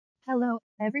Hello,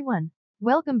 everyone.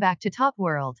 Welcome back to Top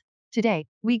World. Today,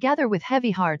 we gather with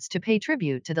heavy hearts to pay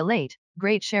tribute to the late,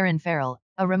 great Sharon Farrell,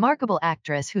 a remarkable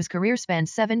actress whose career spanned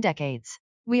 7 decades.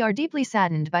 We are deeply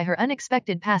saddened by her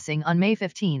unexpected passing on May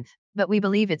 15th, but we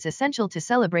believe it's essential to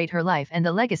celebrate her life and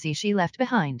the legacy she left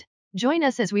behind. Join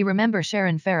us as we remember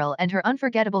Sharon Farrell and her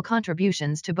unforgettable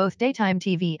contributions to both daytime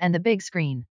TV and the big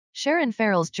screen. Sharon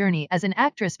Farrell's journey as an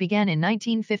actress began in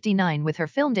 1959 with her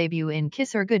film debut in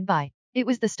Kiss Her Goodbye. It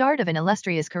was the start of an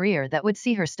illustrious career that would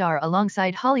see her star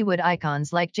alongside Hollywood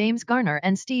icons like James Garner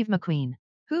and Steve McQueen.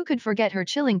 Who could forget her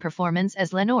chilling performance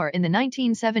as Lenore in the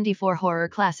 1974 horror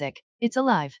classic, It's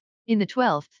Alive? In the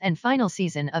 12th and final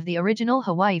season of the original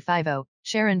Hawaii Five-0,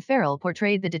 Sharon Farrell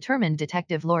portrayed the determined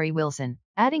detective Lori Wilson,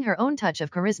 adding her own touch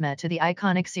of charisma to the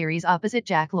iconic series opposite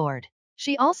Jack Lord.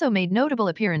 She also made notable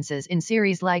appearances in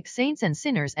series like Saints and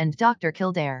Sinners and Dr.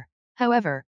 Kildare.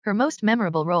 However, her most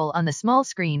memorable role on the small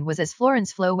screen was as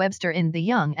Florence Flo Webster in The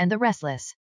Young and the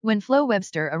Restless. When Flo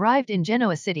Webster arrived in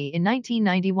Genoa City in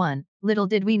 1991, little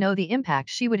did we know the impact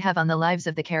she would have on the lives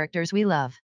of the characters we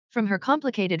love. From her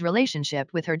complicated relationship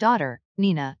with her daughter,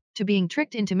 Nina, to being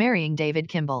tricked into marrying David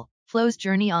Kimball, Flo's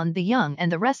journey on The Young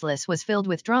and the Restless was filled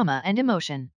with drama and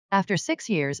emotion. After 6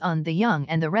 years on The Young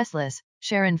and the Restless,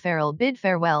 Sharon Farrell bid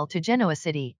farewell to Genoa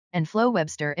City, and Flo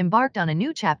Webster embarked on a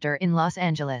new chapter in Los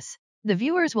Angeles. The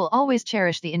viewers will always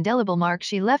cherish the indelible mark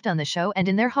she left on the show and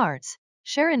in their hearts.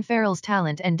 Sharon Farrell's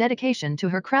talent and dedication to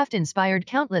her craft inspired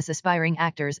countless aspiring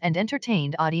actors and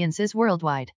entertained audiences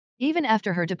worldwide. Even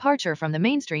after her departure from the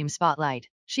mainstream spotlight,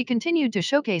 she continued to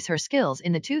showcase her skills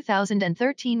in the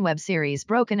 2013 web series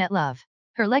Broken at Love.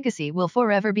 Her legacy will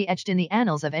forever be etched in the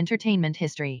annals of entertainment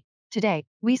history. Today,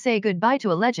 we say goodbye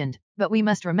to a legend, but we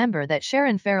must remember that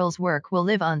Sharon Farrell's work will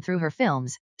live on through her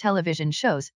films, television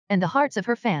shows, and the hearts of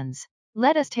her fans.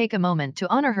 Let us take a moment to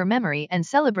honor her memory and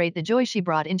celebrate the joy she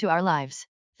brought into our lives.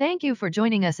 Thank you for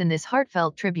joining us in this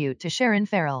heartfelt tribute to Sharon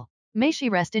Farrell. May she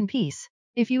rest in peace.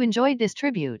 If you enjoyed this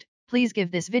tribute, please give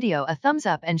this video a thumbs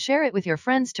up and share it with your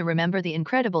friends to remember the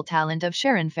incredible talent of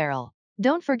Sharon Farrell.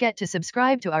 Don't forget to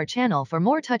subscribe to our channel for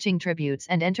more touching tributes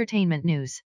and entertainment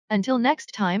news. Until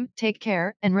next time, take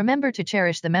care and remember to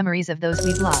cherish the memories of those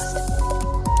we've lost.